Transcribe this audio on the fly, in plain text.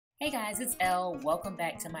Hey guys, it's Elle. Welcome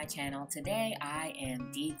back to my channel. Today I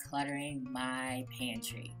am decluttering my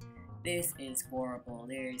pantry. This is horrible.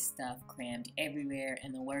 There's stuff crammed everywhere,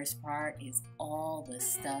 and the worst part is all the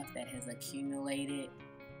stuff that has accumulated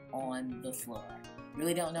on the floor.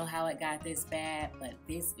 Really don't know how it got this bad, but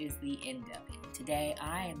this is the end of it. Today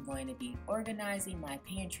I am going to be organizing my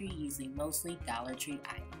pantry using mostly Dollar Tree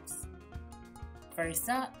items. First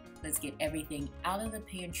up, let's get everything out of the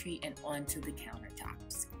pantry and onto the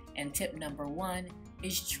countertops. And tip number one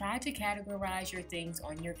is try to categorize your things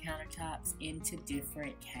on your countertops into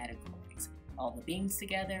different categories. All the beans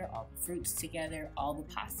together, all the fruits together, all the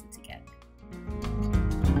pasta together.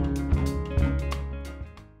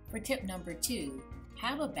 For tip number two,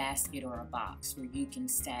 have a basket or a box where you can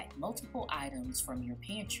stack multiple items from your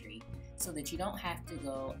pantry so that you don't have to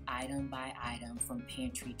go item by item from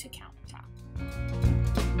pantry to countertop.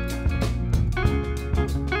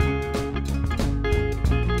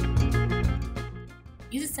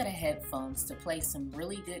 Use a set of headphones to play some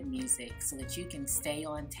really good music so that you can stay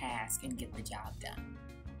on task and get the job done.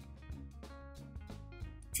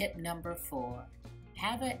 Tip number four,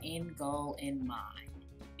 have an end goal in mind.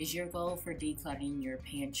 Is your goal for decluttering your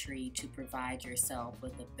pantry to provide yourself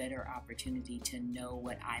with a better opportunity to know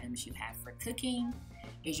what items you have for cooking?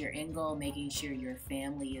 Is your end goal making sure your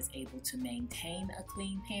family is able to maintain a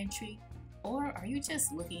clean pantry? Or are you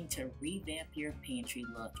just looking to revamp your pantry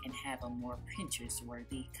look and have a more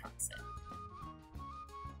Pinterest-worthy concept?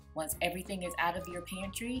 Once everything is out of your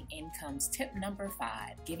pantry, in comes tip number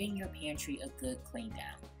five, giving your pantry a good clean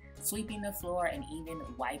down. Sweeping the floor and even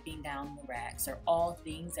wiping down the racks are all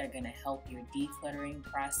things that are going to help your decluttering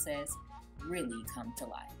process really come to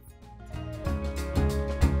life.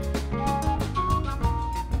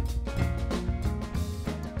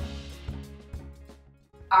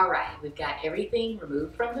 All right, we've got everything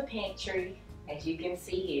removed from the pantry, as you can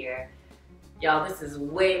see here. Y'all, this is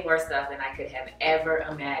way more stuff than I could have ever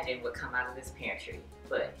imagined would come out of this pantry,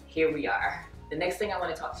 but here we are. The next thing I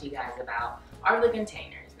want to talk to you guys about are the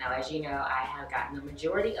containers. Now, as you know, I have gotten the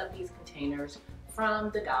majority of these containers from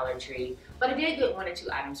the Dollar Tree, but I did get one or two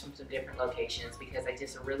items from some different locations because I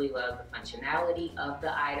just really love the functionality of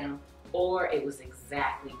the item, or it was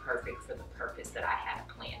exactly perfect for the purpose that I had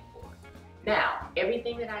planned for. Now,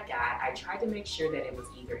 everything that I got, I tried to make sure that it was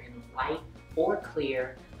either in white or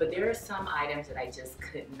clear, but there are some items that I just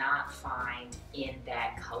could not find in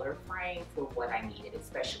that color frame for what I needed,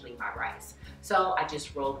 especially my rice. So I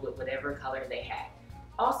just rolled with whatever color they had.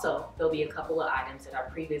 Also, there'll be a couple of items that I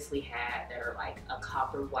previously had that are like a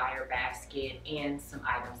copper wire basket and some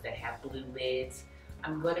items that have blue lids.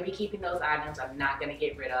 I'm going to be keeping those items. I'm not going to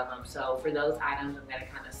get rid of them. So for those items, I'm going to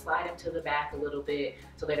kind of slide them to the back a little bit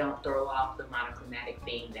so they don't throw off the monochromatic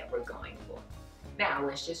theme that we're going for. Now,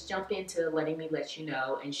 let's just jump into letting me let you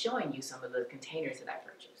know and showing you some of the containers that I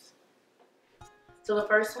purchased. So the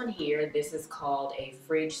first one here, this is called a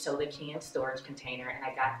fridge soda can storage container, and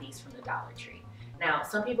I got these from the Dollar Tree. Now,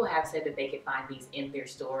 some people have said that they could find these in their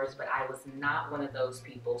stores, but I was not one of those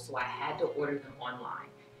people, so I had to order them online.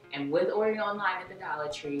 And with ordering online at the Dollar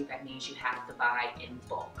Tree, that means you have to buy in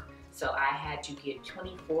bulk. So I had to get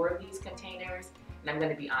 24 of these containers. And I'm going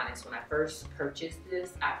to be honest, when I first purchased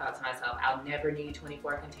this, I thought to myself, I'll never need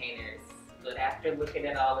 24 containers. But after looking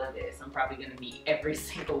at all of this, I'm probably going to need every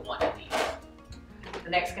single one of these. The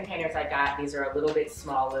next containers I got, these are a little bit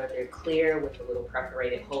smaller. They're clear with the little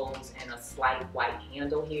perforated holes and a slight white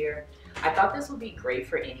handle here. I thought this would be great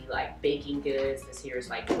for any like baking goods. This here is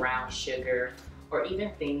like brown sugar, or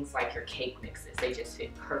even things like your cake mixes. They just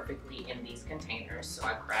fit perfectly in these containers. So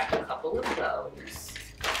I grabbed a couple of those.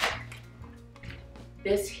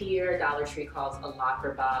 This here, Dollar Tree calls a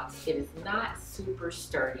locker box. It is not super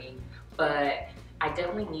sturdy, but I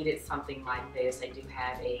definitely needed something like this. I do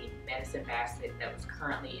have a medicine basket that was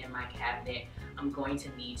currently in my cabinet. I'm going to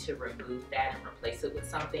need to remove that and replace it with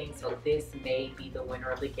something. So this may be the winner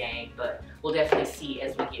of the game, but we'll definitely see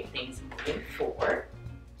as we get things moving forward.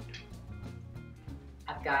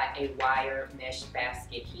 I've got a wire mesh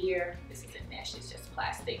basket here. This isn't mesh, it's just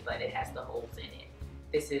plastic, but it has the holes in it.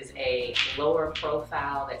 This is a lower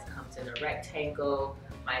profile that comes in a rectangle.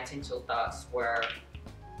 My intentional thoughts were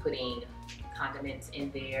putting condiments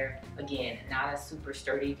in there. Again, not a super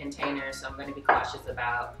sturdy container, so I'm going to be cautious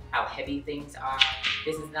about how heavy things are.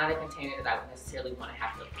 This is not a container that I would necessarily want to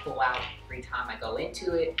have to pull out every time I go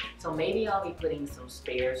into it. So maybe I'll be putting some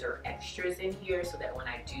spares or extras in here so that when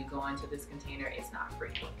I do go into this container, it's not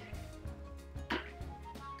frequent.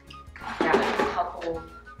 Got a couple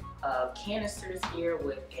of canisters here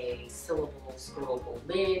with a sealable, screwable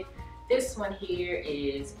lid. This one here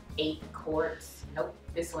is 8 quarts. Nope,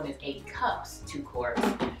 this one is 8 cups, 2 quarts.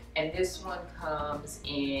 and this one comes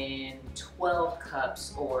in 12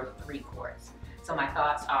 cups or 3/4. So my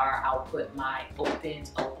thoughts are I'll put my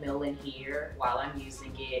opened oatmeal in here while I'm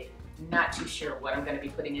using it. Not too sure what I'm going to be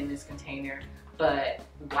putting in this container, but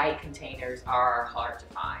white containers are hard to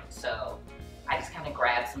find. So I just kind of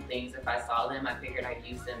grabbed some things. If I saw them, I figured I'd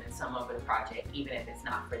use them in some other project, even if it's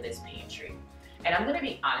not for this pantry. And I'm going to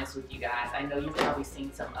be honest with you guys. I know you've probably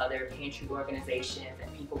seen some other pantry organizations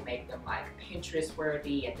and people make them like Pinterest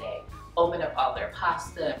worthy, and they open up all their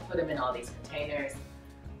pasta and put them in all these containers.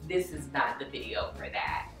 This is not the video for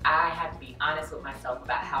that. I have to be honest with myself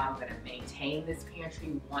about how I'm going to maintain this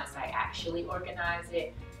pantry once I actually organize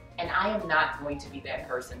it. And I am not going to be that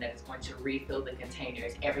person that is going to refill the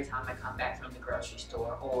containers every time I come back from the grocery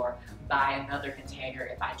store, or buy another container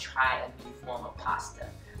if I try a new form of pasta.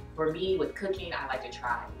 For me, with cooking, I like to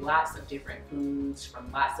try lots of different foods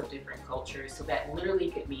from lots of different cultures. So that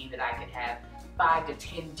literally could mean that I could have 5 to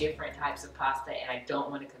 10 different types of pasta, and I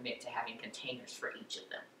don't want to commit to having containers for each of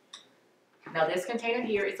them. Now this container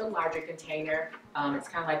here is a larger container. It's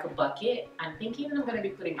kind of like a bucket. I'm thinking that I'm going to be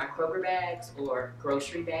putting my Kroger bags or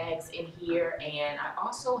grocery bags in here, and I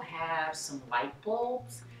also have some light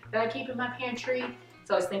bulbs that I keep in my pantry.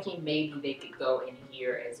 So I was thinking maybe they could go in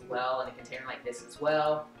here as well, in a container like this as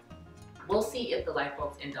well. We'll see if the light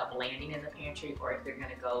bulbs end up landing in the pantry or if they're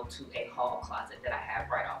going to go to a hall closet that I have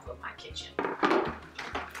right off of my kitchen.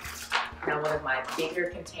 Now one of my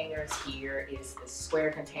bigger containers here is this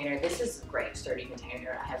square container. This is a great sturdy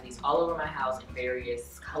container. I have these all over my house in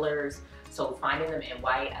various colors. So finding them in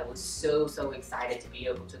white, I was so excited to be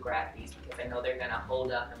able to grab these because I know they're going to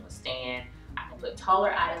hold up and withstand. I can put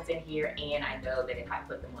taller items in here, and I know that if I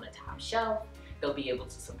put them on a top shelf, they'll be able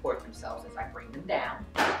to support themselves as I bring them down.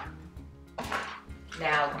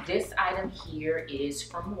 Now this item here is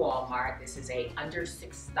from Walmart. This is a under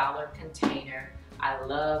 $6 container. I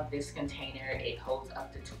love this container. It holds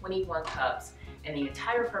up to 21 cups. And the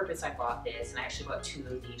entire purpose I bought this, and I actually bought 2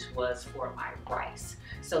 of these, was for my rice.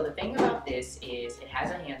 So the thing about this is it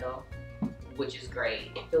has a handle, which is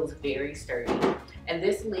great. It feels very sturdy. And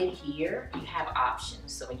this lid here, you have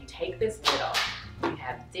options. So when you take this lid off, you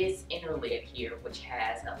have this inner lid here, which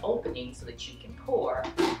has an opening so that you can pour,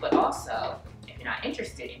 but also, if you're not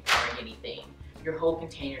interested in pouring anything, your whole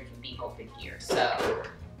container can be open here. So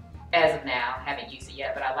as of now, haven't used it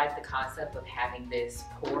yet, but I like the concept of having this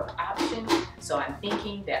pour option. So I'm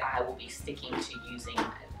thinking that I will be sticking to using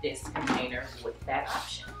this container with that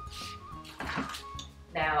option.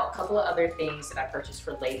 Now, a couple of other things that I purchased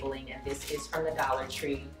for labeling, and this is from the Dollar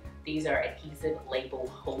Tree. These are adhesive label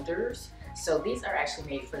holders. So these are actually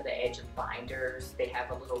made for the edge of binders. They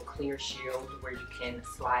have a little clear shield where you can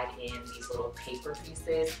slide in these little paper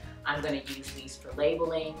pieces. I'm going to use these for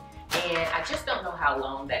labeling, and I just don't know how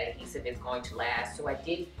long that adhesive is going to last. So I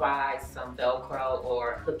did buy some Velcro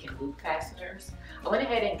or hook and loop fasteners. I went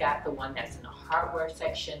ahead and got the one that's in the hardware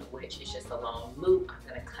section, which is just a long loop. I'm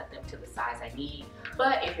going to cut them to the size I need.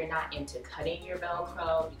 But if you're not into cutting your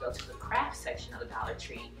Velcro, you go to the craft section of the Dollar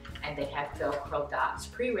Tree, and they have Velcro dots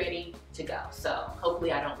pre-ready to go. So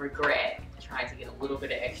hopefully I don't regret trying to get a little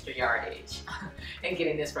bit of extra yardage and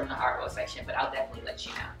getting this from the hardware section, but I'll definitely let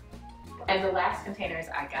you know. And the last containers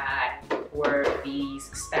I got were these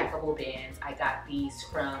stackable bins. I got these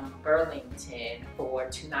from Burlington for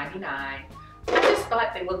 $2.99. I just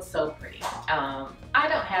thought they looked so pretty. I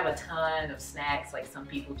don't have a ton of snacks like some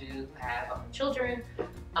people do who have children,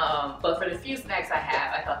 but for the few snacks I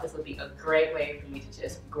have, I thought this would be a great way for me to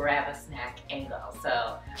just grab a snack and go.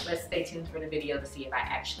 So let's stay tuned for the video to see if I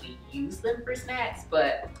actually use them for snacks,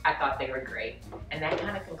 but I thought they were great. And that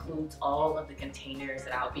kind of concludes all of the containers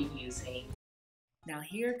that I'll be using. Now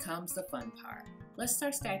here comes the fun part. Let's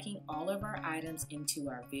start stacking all of our items into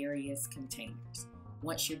our various containers.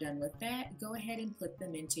 Once you're done with that, go ahead and put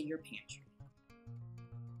them into your pantry.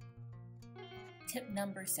 Tip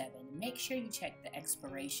number 7, make sure you check the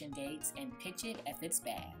expiration dates and pitch it if it's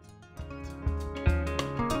bad.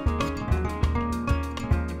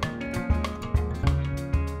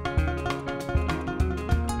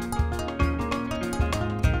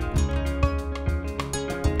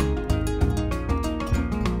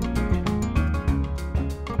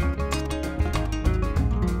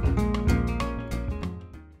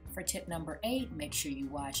 For tip number 8, make sure you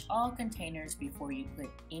wash all containers before you put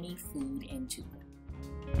any food into them.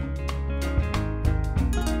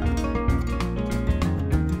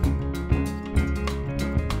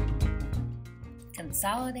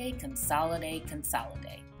 Consolidate, consolidate,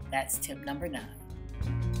 consolidate. That's tip number 9.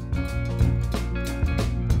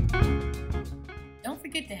 Don't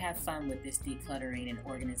forget to have fun with this decluttering and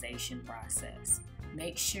organization process.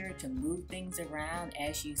 Make sure to move things around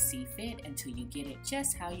as you see fit until you get it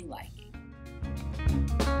just how you like it.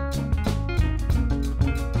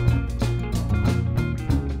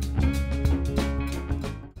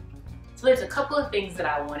 So there's a couple of things that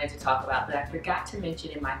I wanted to talk about that I forgot to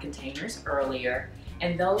mention in my containers earlier,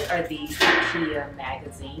 and those are these IKEA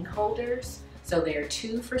magazine holders. So they're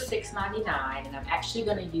 2 for $6.99, and I'm actually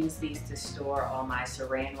going to use these to store all my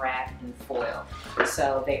saran wrap and foil.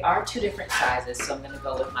 So they are 2 different sizes, so I'm going to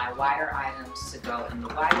go with my wider items to go in the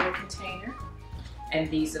wider container. And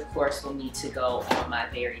these, of course, will need to go on my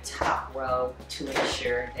very top row to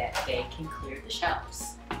ensure that they can clear the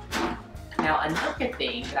shelves. Now, another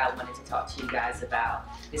thing that I wanted to talk to you guys about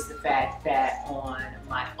is the fact that on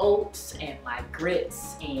my oats and my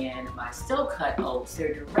grits and my still cut oats,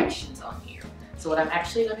 there are directions on here. So what I'm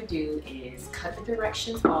actually going to do is cut the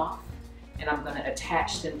directions off, and I'm going to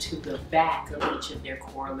attach them to the back of each of their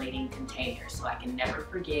correlating containers so I can never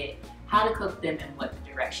forget how to cook them and what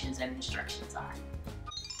the directions and instructions are.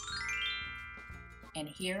 And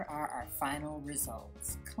here are our final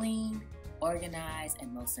results. Clean, organized,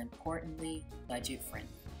 and most importantly, budget friendly.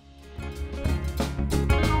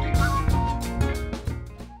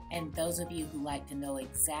 And those of you who like to know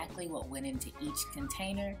exactly what went into each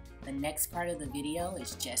container, the next part of the video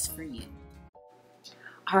is just for you.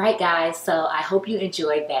 Alright guys, so I hope you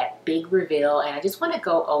enjoyed that big reveal, and I just want to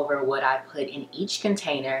go over what I put in each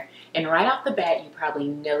container. And right off the bat, you probably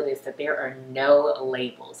noticed that there are no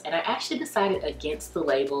labels, and I actually decided against the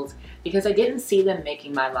labels because I didn't see them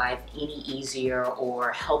making my life any easier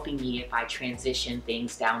or helping me if I transition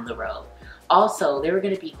things down the road. Also, there were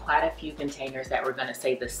going to be quite a few containers that were going to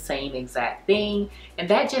say the same exact thing, and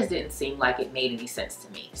that just didn't seem like it made any sense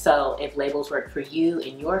to me. So if labels work for you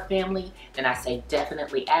and your family, then I say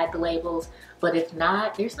definitely add the labels. But if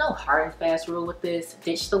not, there's no hard and fast rule with this.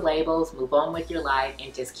 Ditch the labels, move on with your life,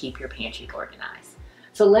 and just keep your pantry organized.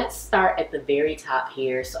 So let's start at the very top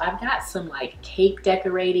here. So I've got some like cake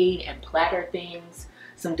decorating and platter things,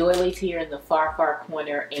 some doilies here in the far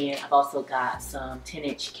corner, and I've also got some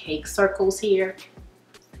 10-inch cake circles here.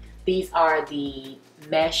 These are the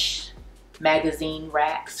mesh magazine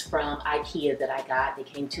racks from IKEA that I got. They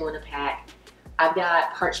came 2 in a pack. I've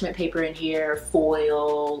got parchment paper in here,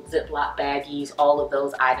 foil, Ziploc baggies, all of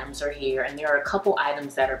those items are here. And there are a couple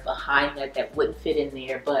items that are behind that wouldn't fit in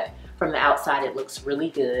there, but from the outside it looks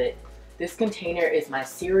really good. This container is my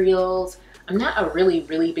cereals. I'm not a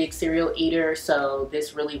really big cereal eater, so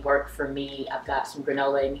this really worked for me. I've got some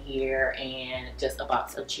granola in here and just a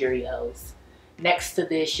box of Cheerios. Next to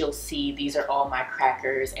this, you'll see these are all my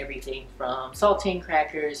crackers, everything from saltine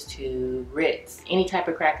crackers to Ritz. Any type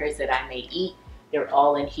of crackers that I may eat, they're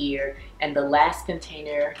all in here. And the last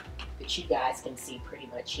container that you guys can see pretty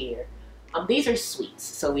much here, these are sweets.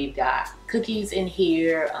 So we've got cookies in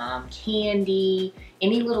here, candy,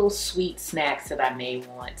 any little sweet snacks that I may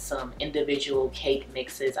want, some individual cake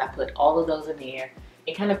mixes. I put all of those in there.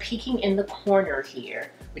 And kind of peeking in the corner here,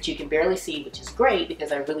 which you can barely see, which is great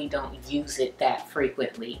because I really don't use it that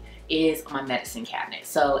frequently, is my medicine cabinet.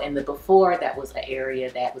 So in the before, that was an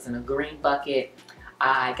area that was in a green bucket.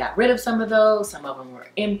 I got rid of some of those. Some of them were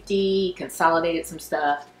empty, consolidated some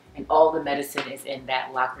stuff, and all the medicine is in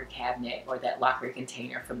that locker cabinet or that locker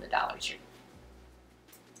container from the Dollar Tree.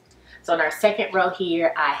 So in our second row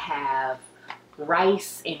here, I have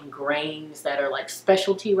rice and grains that are like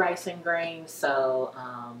specialty rice and grains. So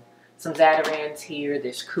some Zatarans here,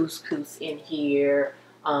 there's couscous in here,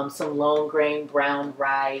 some long grain brown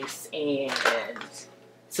rice, and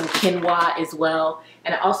some quinoa as well.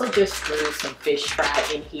 And I also just threw some fish fry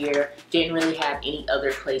in here. Didn't really have any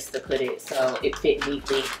other place to put it, so it fit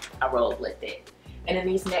neatly. I rolled with it. And in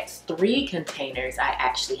these next 3 containers, I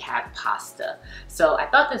actually have pasta. So I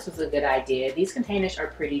thought this was a good idea. These containers are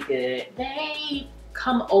pretty good. They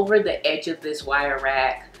come over the edge of this wire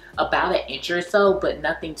rack about 1 inch or so, but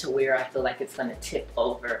nothing to where I feel like it's gonna tip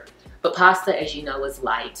over. But pasta, as you know, is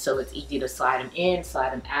light, so it's easy to slide them in,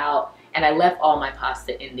 slide them out. And I left all my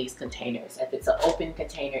pasta in these containers. If it's an open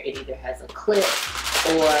container, it either has a clip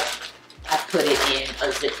or I put it in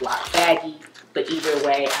a Ziploc baggie. But either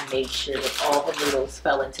way, I made sure that all the noodles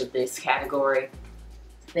fell into this category.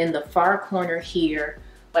 Then the far corner here,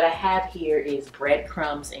 what I have here is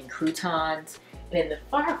breadcrumbs and croutons. And in the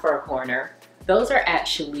far corner, those are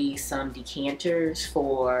actually some decanters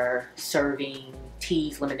for serving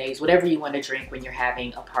teas, lemonades, whatever you want to drink when you're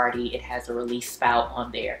having a party. It has a release spout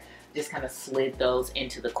on there. Just kind of slid those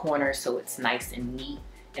into the corner so it's nice and neat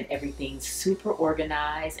and everything's super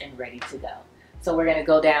organized and ready to go. So we're gonna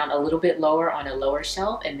go down a little bit lower on a lower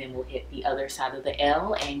shelf, and then we'll hit the other side of the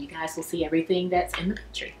L, and you guys will see everything that's in the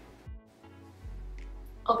pantry.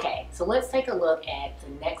 Okay, so let's take a look at the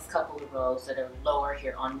next couple of rows that are lower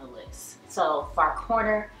here on the list. So far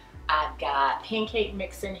corner, I've got pancake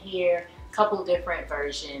mix in here, a couple different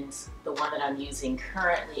versions. The one that I'm using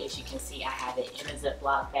currently, as you can see, I have it in a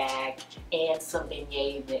Ziploc bag, and some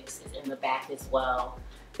beignet mix is in the back as well.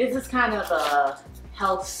 This is kind of a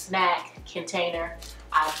health snack container.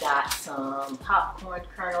 I've got some popcorn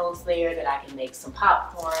kernels there that I can make some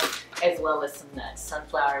popcorn, as well as some nuts,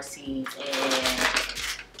 sunflower seeds, and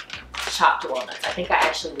chopped walnuts. I think I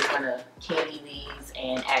actually was gonna candy these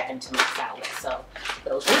and add them to my salad. So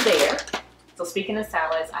those are there. So speaking of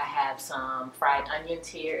salads, I have some fried onions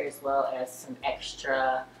here, as well as some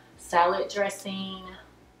extra salad dressing,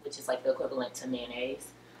 which is like the equivalent to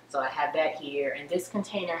mayonnaise. So I have that here, and this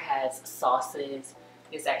container has sauces.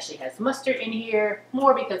 This actually has mustard in here,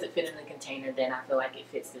 more because it fit in the container than I feel like it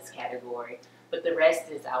fits this category. But the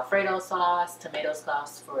rest is Alfredo sauce, tomato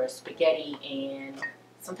sauce for spaghetti, and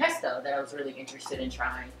some pesto that I was really interested in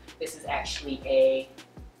trying. This is actually a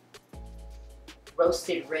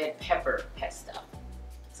roasted red pepper pesto.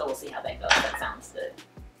 So we'll see how that goes. That sounds good.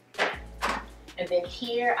 And then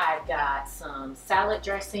here I've got some salad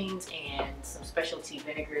dressings and some specialty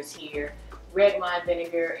vinegars here. Red wine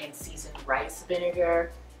vinegar and seasoned rice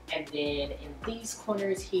vinegar. And then in these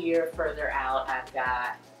corners here, further out, I've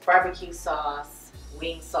got barbecue sauce,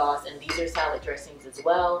 wing sauce, and these are salad dressings as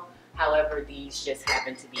well. However, these just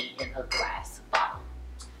happen to be in a glass bottle.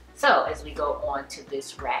 So as we go on to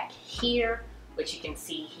this rack here, what you can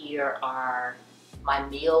see here are my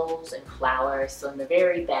meals and flour. So in the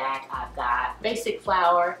very back, I've got basic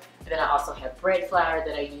flour, and then I also have bread flour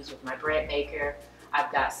that I use with my bread maker.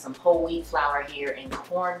 I've got some whole wheat flour here and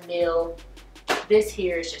cornmeal. This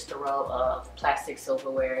here is just a row of plastic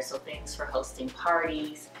silverware, so things for hosting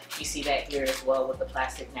parties. You see that here as well with the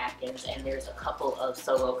plastic napkins, and there's a couple of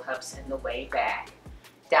solo cups in the way back.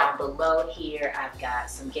 Down below here, I've got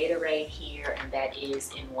some Gatorade here, and that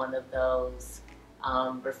is in one of those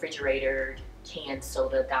refrigerated canned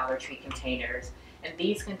soda Dollar Tree containers. And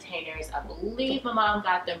these containers, I believe my mom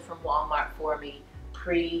got them from Walmart for me,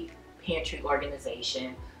 pre-Pantry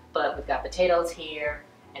organization. But we've got potatoes here,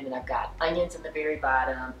 and then I've got onions in the very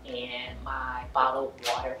bottom, and my bottled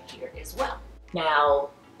water here as well. Now,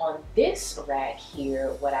 on this rack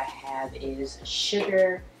here, what I have is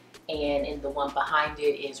sugar, and in the one behind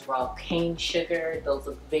it is raw cane sugar. Those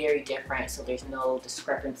look very different, so there's no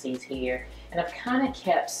discrepancies here. And I've kind of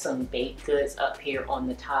kept some baked goods up here on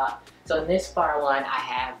the top. So in this far one, I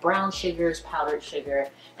have brown sugars, powdered sugar,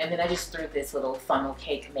 and then I just threw this little funnel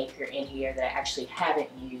cake maker in here that I actually haven't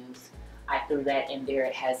used. I threw that in there.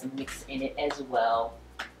 It has a mix in it as well.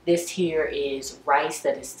 This here is rice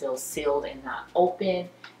that is still sealed and not open.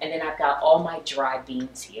 And then I've got all my dry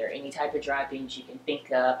beans here. Any type of dry beans you can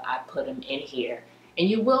think of, I put them in here. And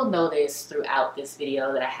you will notice throughout this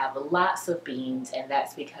video that I have lots of beans, and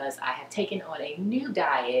that's because I have taken on a new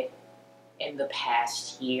diet in the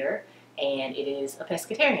past year, and it is a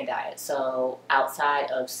pescatarian diet. So outside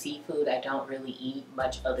of seafood, I don't really eat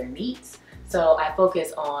much other meats. So I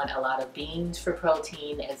focus on a lot of beans for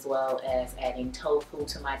protein, as well as adding tofu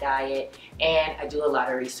to my diet. And I do a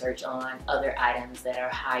lot of research on other items that are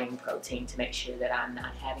high in protein to make sure that I'm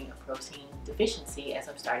not having a protein deficiency as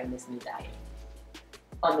I'm starting this new diet.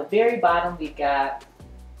 On the very bottom, we've got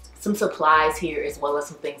some supplies here, as well as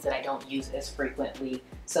some things that I don't use as frequently.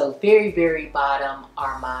 So very, very bottom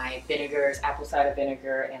are my vinegars, apple cider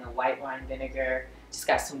vinegar and a white wine vinegar. Just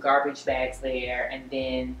got some garbage bags there, and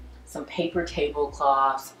then some paper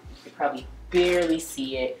tablecloths. You can probably barely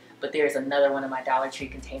see it, but there's another one of my Dollar Tree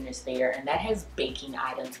containers there, and that has baking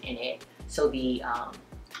items in it. So the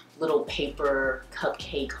little paper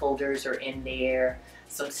cupcake holders are in there.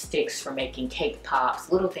 Some sticks for making cake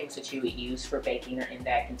pops, little things that you would use for baking are in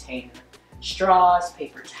that container. Straws,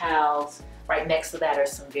 paper towels. Right next to that are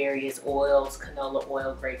some various oils, canola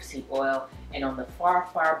oil, grapeseed oil. And on the far,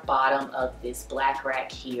 far bottom of this black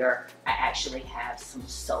rack here, I actually have some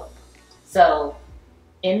soap. So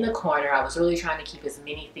in the corner, I was really trying to keep as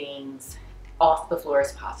many things off the floor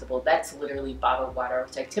as possible. That's literally bottled water,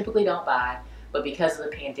 which I typically don't buy. But because of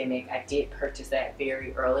the pandemic, I did purchase that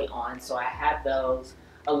very early on. So I have those,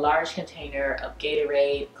 a large container of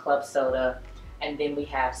Gatorade, club soda, and then we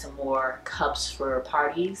have some more cups for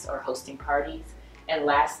parties or hosting parties. And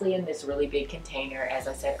lastly, in this really big container, as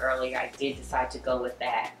I said earlier, I did decide to go with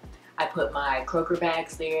that. I put my croaker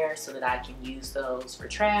bags there so that I can use those for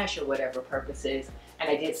trash or whatever purposes. And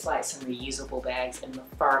I did slide some reusable bags in the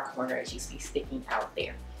far corner, as you see sticking out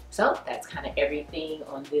there. So that's kind of everything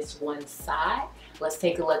on this one side. Let's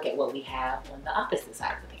take a look at what we have on the opposite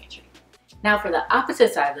side of the pantry. Now for the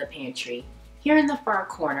opposite side of the pantry, Here in the far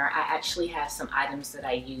corner, I actually have some items that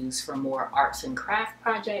I use for more arts and craft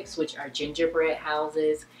projects, which are gingerbread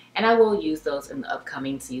houses, and I will use those in the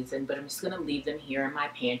upcoming season, but I'm just going to leave them here in my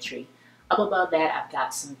pantry. Up above that, I've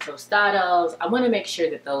got some tostados. I want to make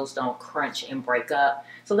sure that those don't crunch and break up,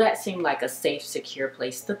 so that seemed like a safe, secure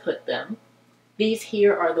place to put them. These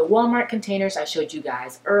here are the Walmart containers I showed you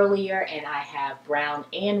guys earlier, and I have brown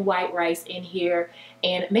and white rice in here.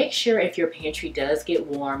 And make sure if your pantry does get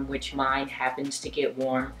warm, which mine happens to get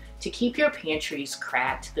warm, to keep your pantries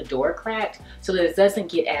cracked, the door cracked, so that it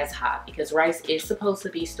doesn't get as hot, because rice is supposed to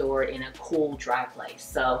be stored in a cool, dry place.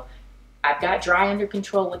 So I've got dry under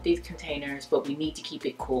control with these containers, but we need to keep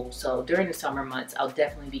it cool. So during the summer months, I'll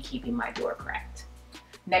definitely be keeping my door cracked.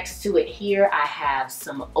 Next to it here, I have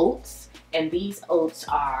some oats. And these oats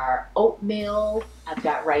are oatmeal. I've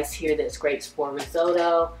got rice here that's great for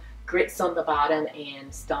risotto, grits on the bottom,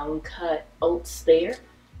 and stone cut oats there.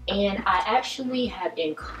 And I actually have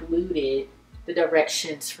included the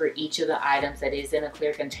directions for each of the items that is in a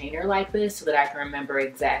clear container like this, so that I can remember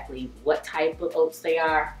exactly what type of oats they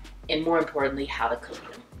are, and more importantly, how to cook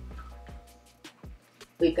them.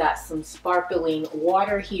 We've got some sparkling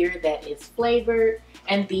water here that is flavored,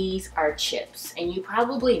 and these are chips. And you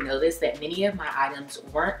probably noticed that many of my items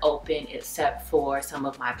weren't open except for some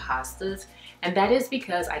of my pastas, and that is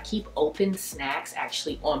because I keep open snacks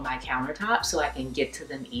actually on my countertop so I can get to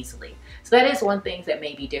them easily. So that is one thing that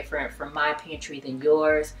may be different from my pantry than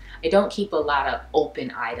yours. I don't keep a lot of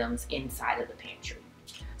open items inside of the pantry.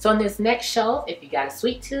 So on this next shelf, if you got a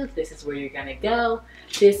sweet tooth, this is where you're gonna go.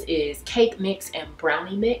 This is cake mix and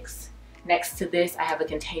brownie mix. Next to this, I have a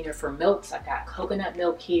container for milks. I've got coconut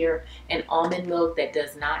milk here and almond milk that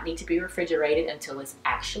does not need to be refrigerated until it's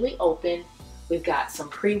actually open. We've got some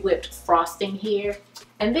pre-whipped frosting here.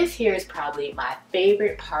 And this here is probably my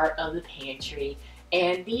favorite part of the pantry.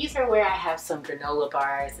 And these are where I have some granola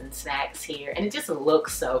bars and snacks here. And it just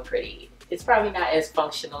looks so pretty. It's probably not as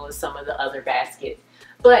functional as some of the other baskets,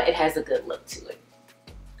 but it has a good look to it.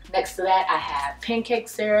 Next to that, I have pancake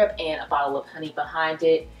syrup and a bottle of honey behind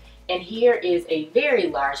it. And here is a very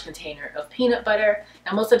large container of peanut butter.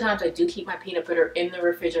 Now, most of the times I do keep my peanut butter in the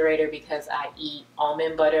refrigerator because I eat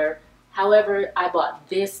almond butter. However, I bought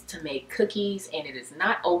this to make cookies and it is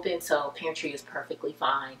not open, so pantry is perfectly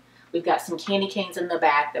fine. We've got some candy canes in the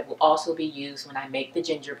back that will also be used when I make the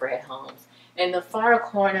gingerbread homes. In the far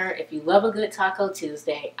corner, if you love a good Taco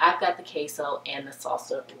Tuesday, I've got the queso and the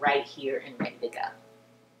salsa right here and ready to go.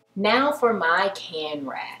 Now for my can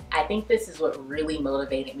rack. I think this is what really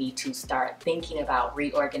motivated me to start thinking about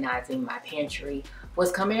reorganizing my pantry,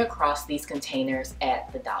 was coming across these containers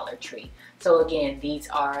at the Dollar Tree. So again, these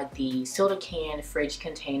are the soda can fridge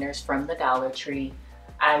containers from the Dollar Tree.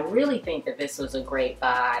 I really think that this was a great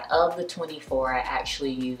buy. Of the 24, I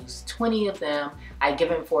actually used 20 of them. I give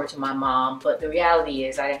them 4 to my mom, but the reality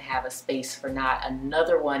is I didn't have a space for not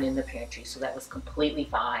another one in the pantry, so that was completely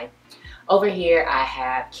fine. Over here, I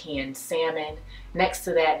have canned salmon. Next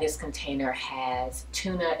to that, this container has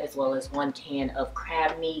tuna as well as 1 can of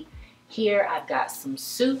crab meat. Here, I've got some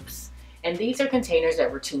soups. And these are containers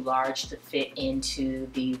that were too large to fit into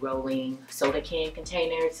the rolling soda can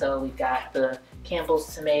container. So we've got the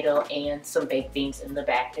Campbell's tomato and some baked beans in the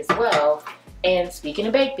back as well. And speaking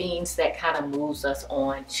of baked beans, that kind of moves us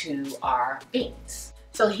on to our beans.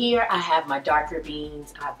 So here I have my darker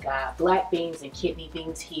beans. I've got black beans and kidney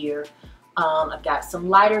beans here. I've got some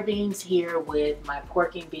lighter beans here with my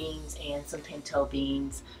pork and beans and some pinto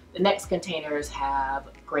beans. The next containers have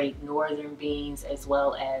great northern beans as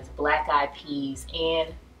well as black-eyed peas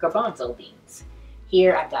and garbanzo beans.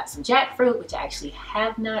 Here I've got some jackfruit, which I actually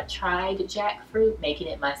have not tried jackfruit, making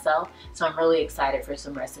it myself. So I'm really excited for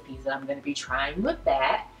some recipes that I'm going to be trying with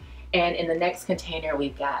that. And in the next container,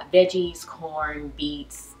 we've got veggies, corn,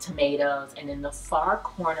 beets, tomatoes, and in the far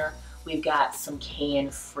corner, we've got some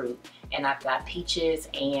canned fruit. And I've got peaches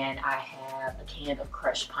and I have a can of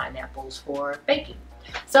crushed pineapples for baking.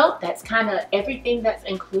 So that's kind of everything that's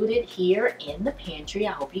included here in the pantry.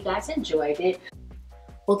 I hope you guys enjoyed it.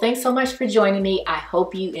 Well, thanks so much for joining me. I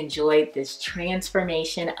hope you enjoyed this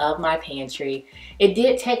transformation of my pantry. It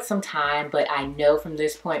did take some time, but I know from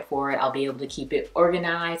this point forward, I'll be able to keep it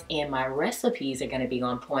organized and my recipes are going to be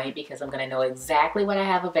on point because I'm going to know exactly what I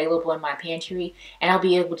have available in my pantry and I'll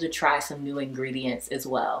be able to try some new ingredients as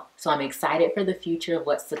well. So I'm excited for the future of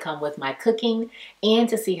what's to come with my cooking and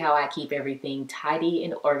to see how I keep everything tidy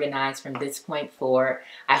and organized from this point forward.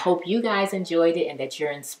 I hope you guys enjoyed it and that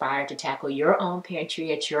you're inspired to tackle your own pantry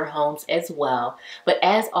pantry at your homes as well. But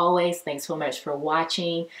as always, thanks so much for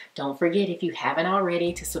watching. Don't forget, if you haven't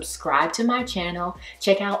already, to subscribe to my channel.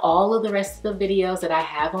 Check out all of the rest of the videos that I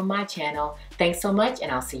have on my channel. Thanks so much,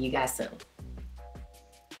 and I'll see you guys soon.